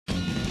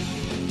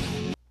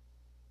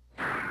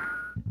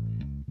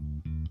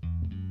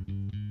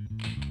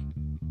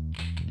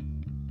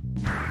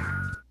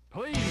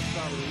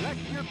Select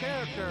your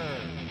character.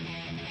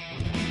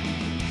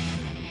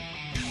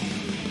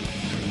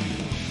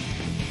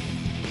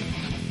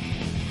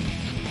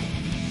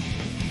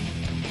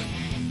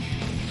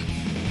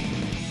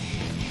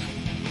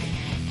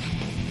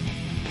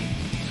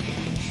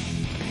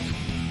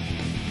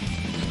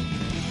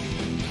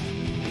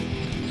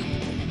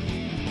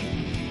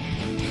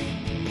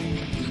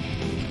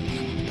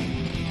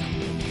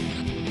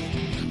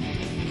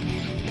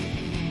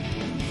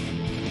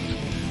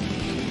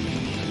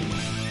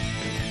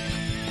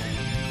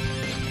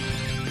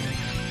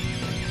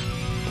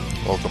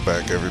 Welcome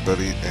back,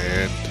 everybody,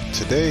 and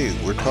today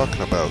we're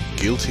talking about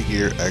Guilty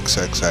Gear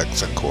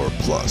XXX Encore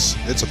Plus.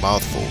 It's a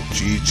mouthful.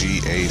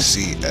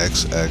 GGACXX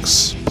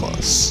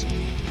Plus.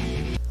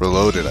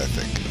 Reloaded, I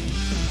think.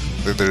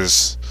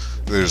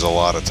 There's a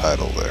lot of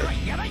title there.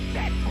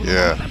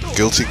 Yeah,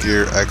 Guilty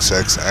Gear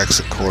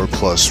XXX Encore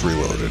Plus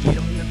Reloaded.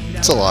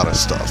 It's a lot of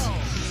stuff.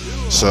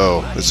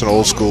 So it's an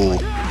old school,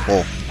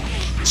 well,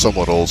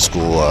 somewhat old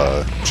school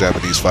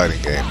Japanese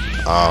fighting game.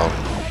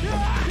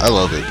 I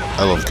love it.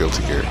 I love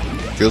Guilty Gear.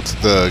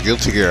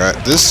 Guilty Gear,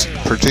 this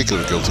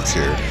particular Guilty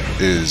Gear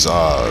is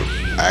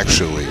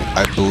actually,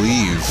 I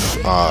believe,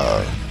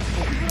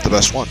 the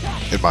best one,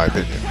 in my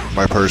opinion,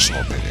 my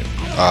personal opinion.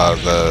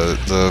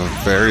 The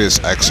various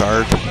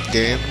XR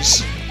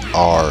games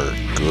are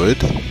good.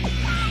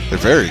 They're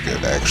very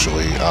good,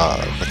 actually.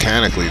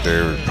 Mechanically,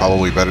 they're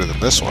probably better than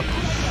this one.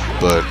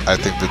 But I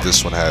think that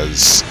this one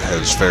has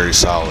very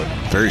solid,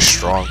 very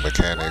strong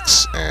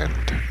mechanics and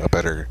a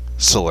better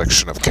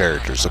selection of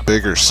characters, a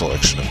bigger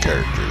selection of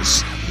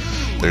characters.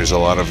 There's a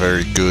lot of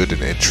very good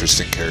and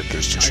interesting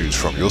characters to choose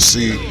from. You'll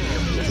see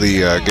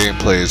the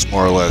gameplay is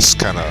more or less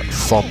kind of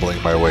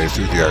fumbling my way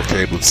through the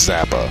arcade with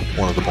Zappa,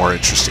 one of the more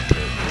interesting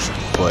characters you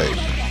can play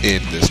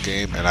in this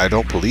game, and I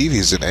don't believe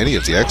he's in any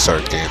of the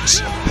XR games.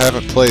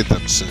 Haven't played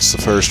them since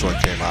the first one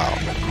came out,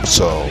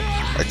 so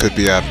I could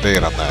be out of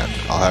date on that.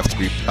 I'll have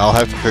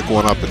to pick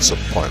one up at some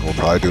point. We'll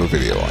probably do a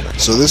video on it.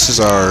 So this is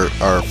our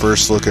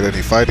first look at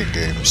any fighting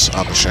games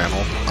on the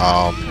channel.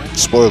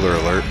 Spoiler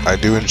alert, I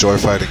do enjoy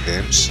fighting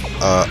games.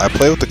 I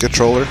play with the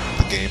controller,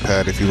 the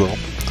gamepad if you will,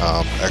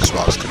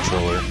 Xbox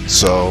controller,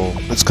 so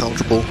it's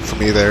comfortable for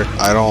me there.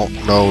 I don't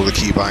know the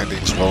key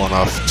bindings well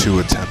enough to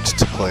attempt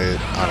to play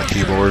it on a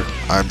keyboard.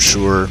 I'm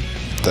sure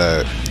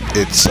that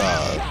it's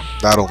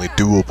not only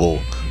doable,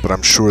 but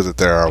I'm sure that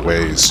there are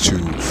ways to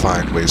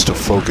find ways to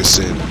focus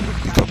in,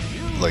 become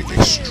like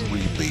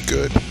extremely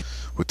good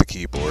with the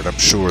keyboard. I'm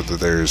sure that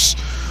there's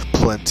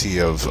plenty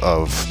of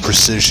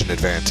precision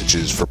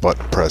advantages for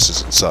button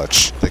presses and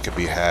such that can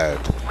be had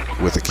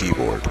with a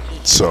keyboard.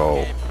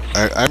 So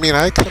I mean,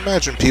 I can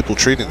imagine people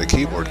treating the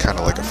keyboard kind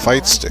of like a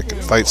fight stick,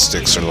 and fight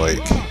sticks are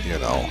like, you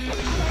know,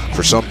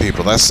 for some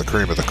people that's the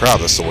cream of the crop,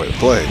 that's the way to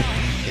play.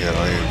 You know,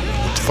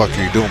 what the fuck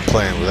are you doing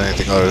playing with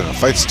anything other than a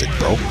fight stick,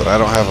 bro? But I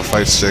don't have a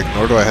fight stick,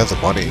 nor do I have the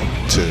money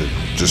to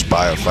just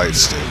buy a fight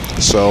stick.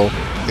 So,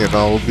 you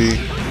know, we'll be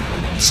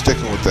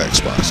sticking with the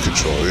Xbox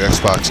controller. The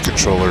Xbox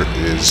controller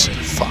is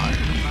fine.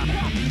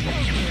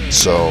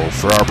 So,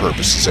 for our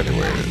purposes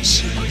anyway, it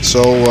is.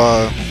 So,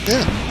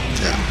 yeah.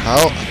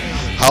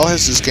 How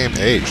has this game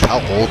aged? How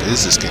old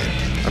is this game?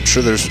 I'm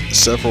sure there's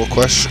several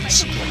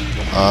questions.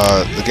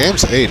 The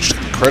game's aged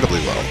incredibly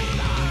well.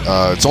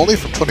 It's only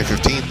from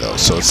 2015 though,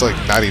 so it's like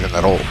not even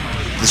that old.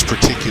 This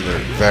particular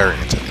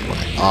variant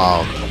anyway.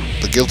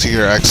 The Guilty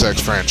Gear XX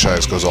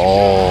franchise goes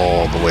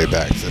all the way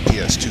back to the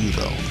PS2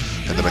 though,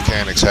 and the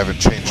mechanics haven't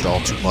changed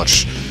all too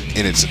much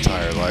in its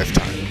entire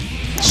lifetime.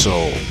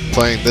 So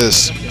playing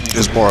this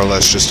is more or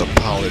less just a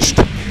polished,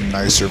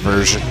 nicer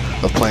version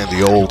of playing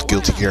the old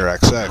Guilty Gear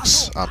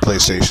XX on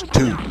PlayStation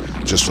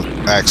 2, just with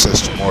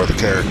access to more of the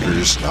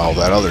characters and all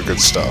that other good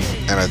stuff.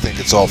 And I think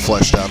it's all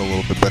fleshed out a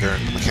little bit better,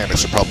 and the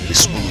mechanics are probably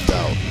smoothed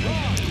out.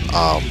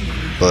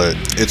 But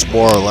it's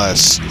more or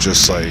less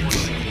just like,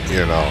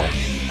 you know,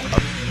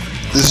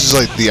 this is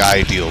like the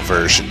ideal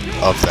version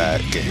of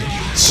that game.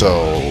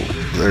 So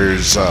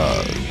there's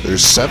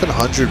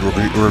 700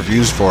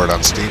 reviews for it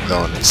on Steam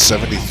though, and it's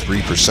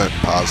 73%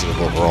 positive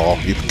overall.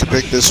 You can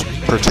pick this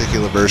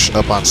particular version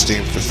up on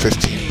Steam for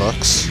 15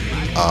 bucks.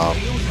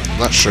 I'm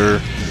not sure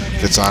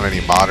if it's on any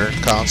modern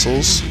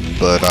consoles,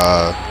 but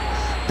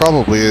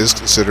probably is,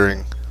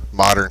 considering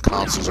modern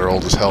consoles are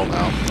old as hell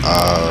now.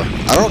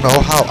 I don't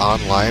know how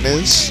online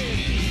is.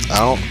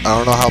 I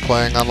don't know how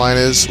playing online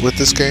is with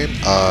this game.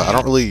 I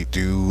don't really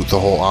do the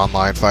whole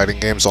online fighting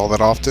games all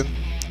that often.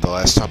 The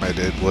last time I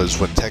did was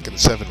when Tekken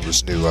 7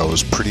 was new. I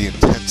was pretty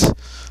intent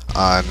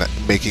on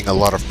making a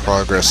lot of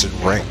progress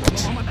in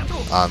ranked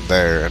on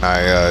there, and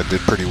I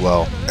did pretty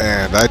well.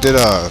 And I did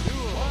a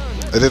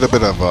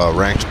bit of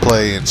ranked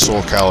play in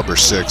Soul Calibur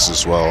 6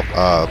 as well.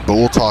 But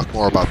we'll talk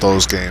more about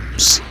those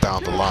games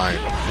down the line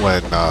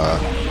when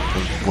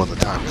the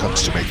time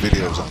comes to make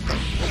videos on them,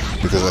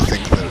 because I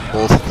think that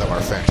both of them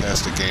are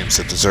fantastic games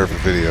that deserve a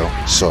video.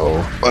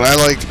 So, but I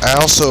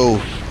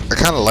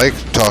kind of like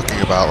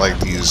talking about like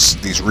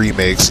these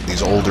remakes and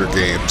these older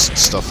games and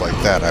stuff like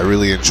that. I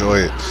really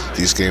enjoy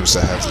these games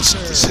that have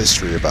this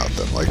history about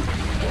them. Like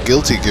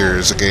Guilty Gear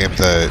is a game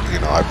that, you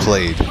know, I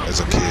played as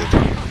a kid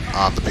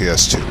on the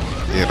PS2,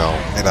 you know,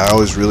 and I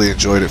always really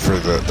enjoyed it for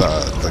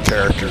the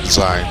character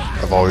design.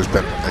 I've always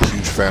been a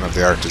huge fan of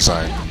the art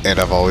design, and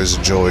I've always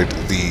enjoyed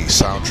the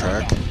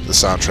soundtrack. The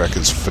soundtrack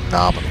is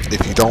phenomenal.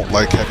 If you don't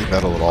like heavy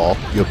metal at all,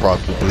 you'll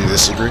probably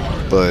disagree,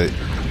 but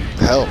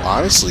hell,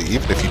 honestly,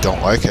 even if you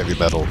don't like heavy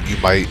metal, you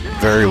might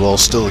very well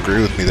still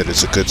agree with me that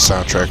it's a good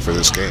soundtrack for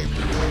this game.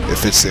 It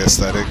fits the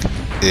aesthetic,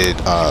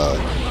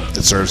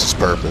 it serves its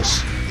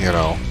purpose, you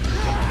know,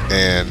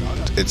 and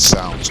it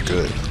sounds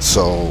good.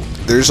 So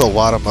there's a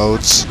lot of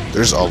modes.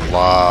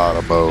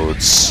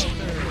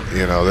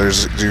 You know,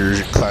 there's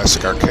your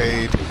classic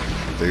arcade.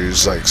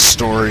 There's like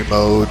story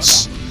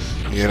modes.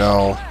 You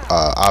know,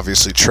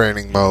 obviously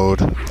training mode.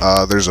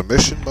 There's a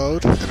mission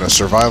mode and a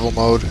survival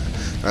mode.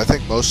 And I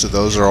think most of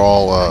those are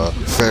all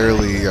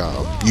fairly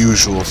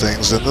usual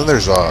things. And then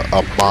there's a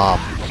M.O.M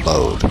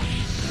mode,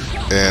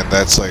 and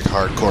that's like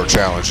hardcore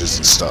challenges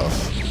and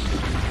stuff.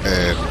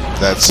 And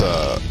that's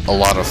a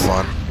lot of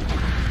fun.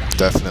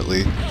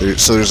 Definitely.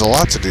 So there's a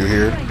lot to do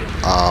here.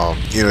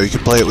 You know, you can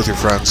play it with your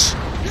friends.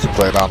 You can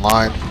play it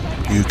online.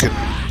 You can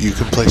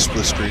play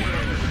split screen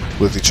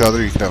with each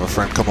other. You can have a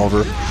friend come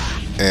over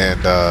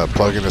and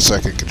plug in a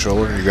second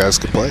controller, and you guys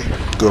can play.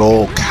 Good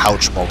old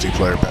couch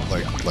multiplayer,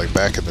 like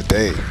back in the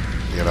day.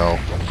 You know,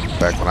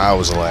 back when I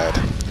was a lad.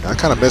 I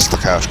kind of miss the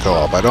couch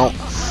co-op. I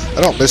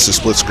don't miss the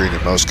split screen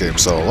in most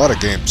games. So a lot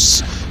of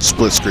games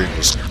split screen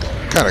was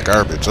kind of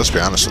garbage. Let's be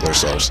honest with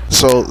ourselves.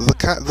 So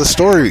the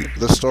story.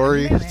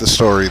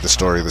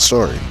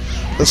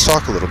 Let's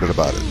talk a little bit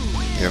about it.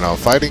 You know,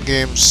 fighting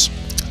games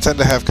tend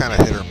to have kind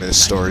of hit or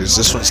miss stories.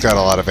 This one's got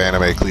a lot of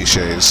anime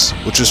cliches,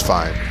 which is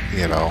fine.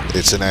 You know,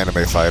 it's an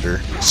anime fighter,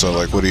 so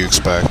like, what do you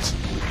expect?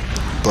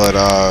 But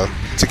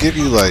to give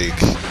you like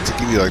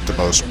the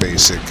most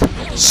basic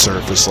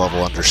surface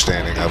level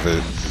understanding of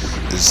it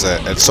is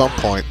that at some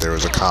point there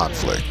was a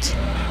conflict,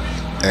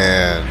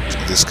 and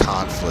this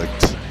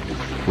conflict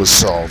was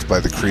solved by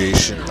the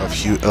creation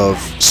of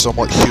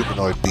somewhat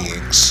humanoid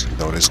beings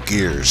known as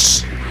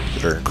gears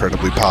that are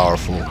incredibly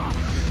powerful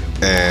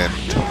and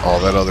all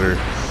that other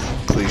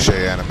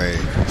cliche anime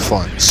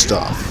fun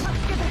stuff.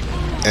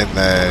 And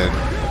then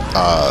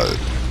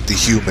the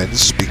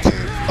humans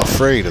became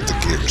afraid of the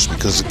gears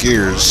because the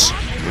gears,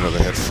 you know,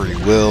 they had free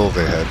will,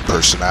 they had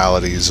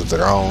personalities of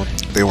their own.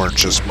 They weren't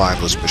just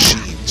mindless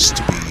machines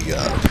to be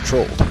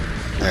controlled.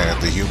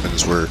 And the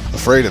humans were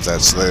afraid of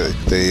that, so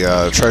they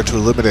tried to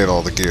eliminate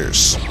all the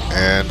gears.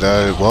 And,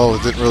 well,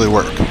 it didn't really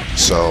work.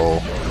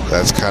 So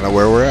that's kind of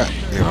where we're at,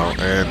 you know.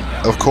 And,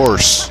 of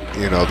course,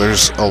 you know,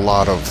 there's a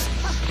lot of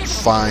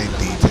fine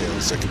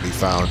details that can be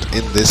found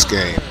in this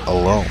game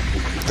alone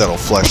that'll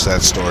flesh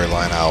that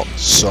storyline out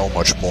so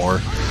much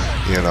more,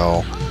 you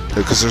know.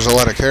 Because there's a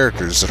lot of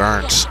characters that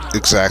aren't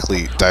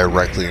exactly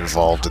directly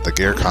involved in the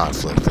gear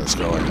conflict that's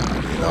going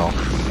on, you know.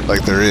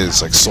 Like there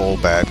is, like Soul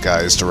Bad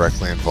Guy is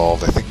directly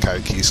involved. I think Kai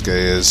Kisuke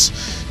is,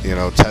 you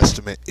know,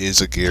 Testament is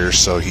a gear,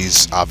 so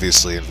he's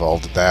obviously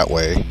involved in that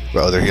way,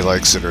 whether he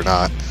likes it or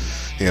not.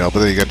 You know, but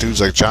then you got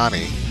dudes like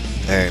Johnny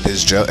and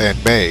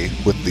and May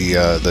with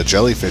the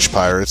jellyfish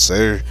pirates.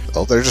 They're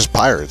just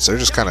pirates. They're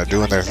just kind of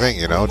doing their thing,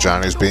 you know.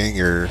 Johnny's being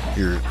your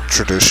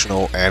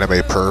traditional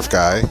anime perv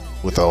guy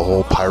with a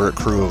whole pirate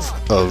crew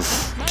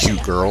of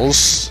cute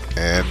girls,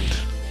 and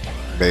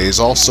May's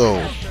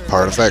also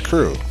part of that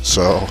crew.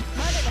 So,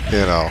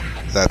 you know,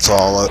 that's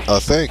all a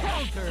thing.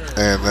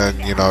 And then,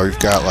 you know, you've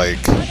got like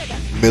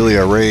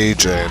Milia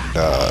Rage and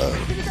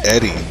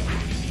Eddie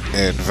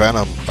and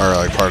Venom are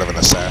like part of an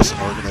assassin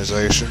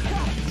organization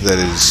that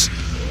is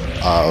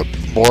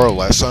more or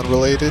less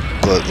unrelated,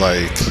 but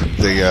like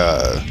they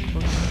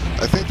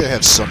I think they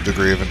have some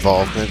degree of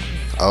involvement.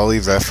 I'll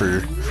leave that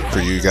for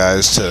you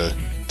guys to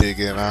dig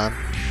in on.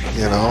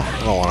 You know, I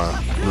don't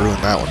want to ruin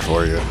that one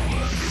for you,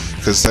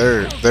 because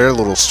their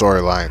little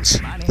storylines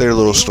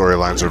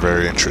are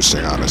very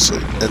interesting, honestly.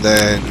 And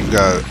then you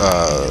got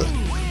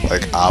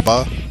like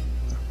Aba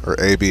or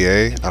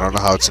ABA. I don't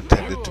know how it's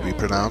intended to be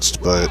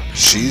pronounced, but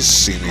she's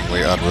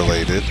seemingly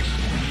unrelated.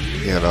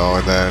 You know,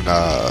 and then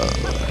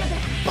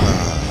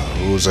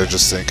who was I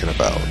just thinking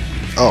about?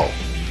 Oh,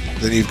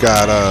 then you've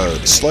got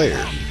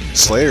Slayer.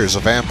 Slayer's a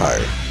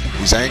vampire.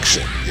 He's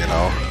ancient, you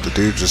know. The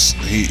dude just,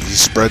 he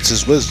spreads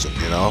his wisdom,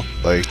 you know.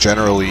 Like,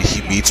 generally,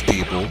 he meets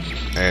people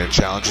and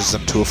challenges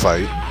them to a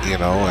fight, you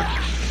know, and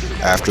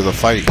after the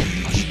fight,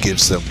 he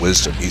gives them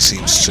wisdom. He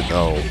seems to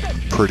know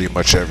pretty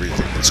much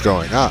everything that's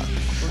going on.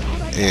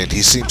 And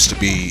he seems to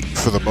be,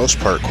 for the most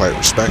part, quite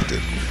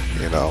respected,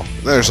 you know.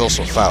 There's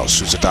also Faust,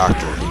 who's a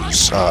doctor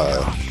whose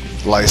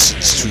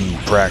license to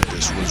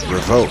practice was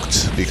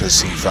revoked because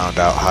he found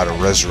out how to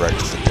resurrect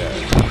the dead.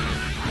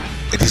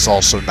 And he's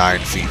also 9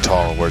 feet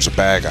tall and wears a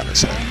bag on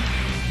his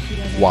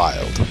head.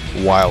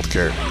 Wild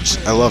characters.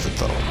 I love it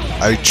though.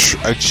 I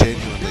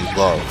genuinely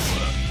love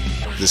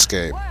this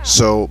game.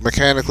 So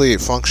mechanically, it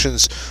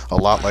functions a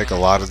lot like a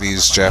lot of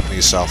these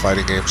Japanese style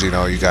fighting games. You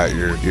know, you got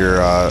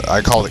your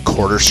I call it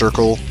quarter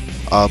circle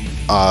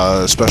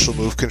special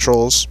move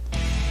controls.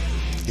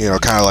 You know,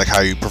 kind of like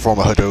how you perform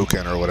a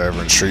Hadouken or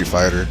whatever in Street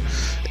Fighter.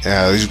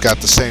 You've got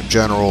the same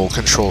general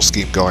control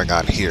scheme going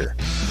on here,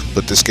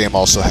 but this game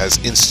also has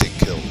instant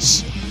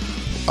kills,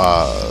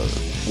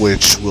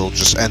 which will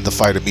just end the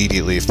fight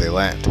immediately if they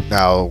land.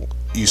 Now,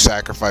 you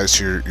sacrifice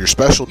your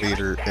special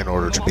meter in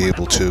order to be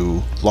able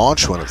to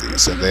launch one of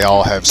these, and they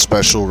all have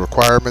special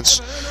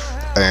requirements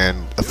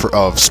and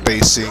of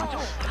spacing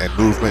and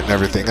movement and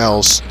everything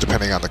else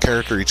depending on the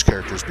character. Each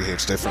character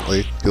behaves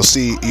differently. You'd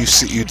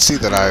see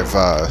that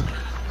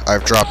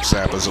I've dropped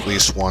Zappas at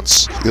least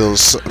once.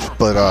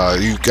 But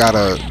you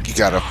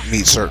gotta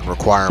meet certain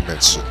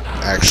requirements,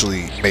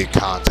 actually make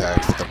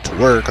contact for them to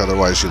work.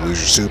 Otherwise, you lose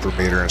your super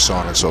meter and so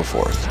on and so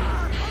forth.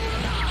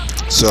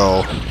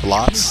 So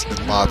lots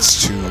and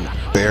lots to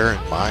bear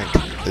in mind.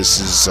 This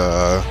is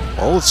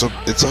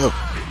it's a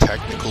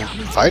technical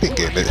fighting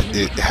game.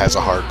 It has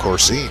a hardcore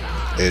scene.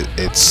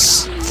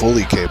 It's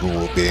fully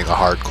capable of being a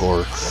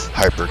hardcore,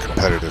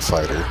 hyper-competitive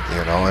fighter,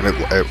 you know, and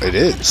it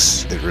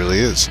is. It really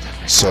is.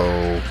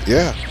 So,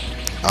 yeah.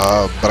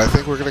 But I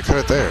think we're going to cut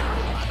it there.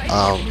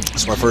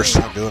 It's my first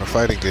time doing a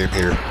fighting game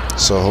here,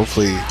 so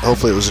hopefully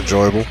it was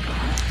enjoyable.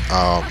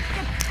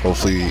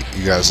 Hopefully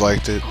you guys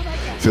liked it.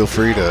 Feel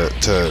free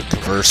to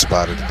converse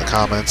about it in the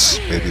comments.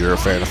 Maybe you're a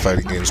fan of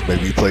fighting games.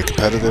 Maybe you play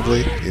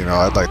competitively. You know,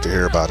 I'd like to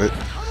hear about it.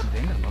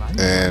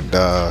 And,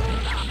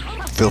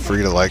 feel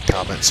free to like,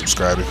 comment,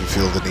 subscribe if you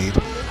feel the need.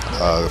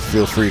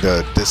 Feel free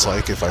to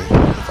dislike if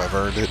I've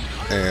earned it.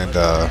 And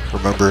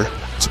remember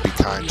to be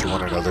kind to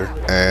one another.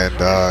 And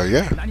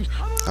yeah,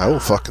 I will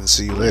fucking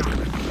see you later.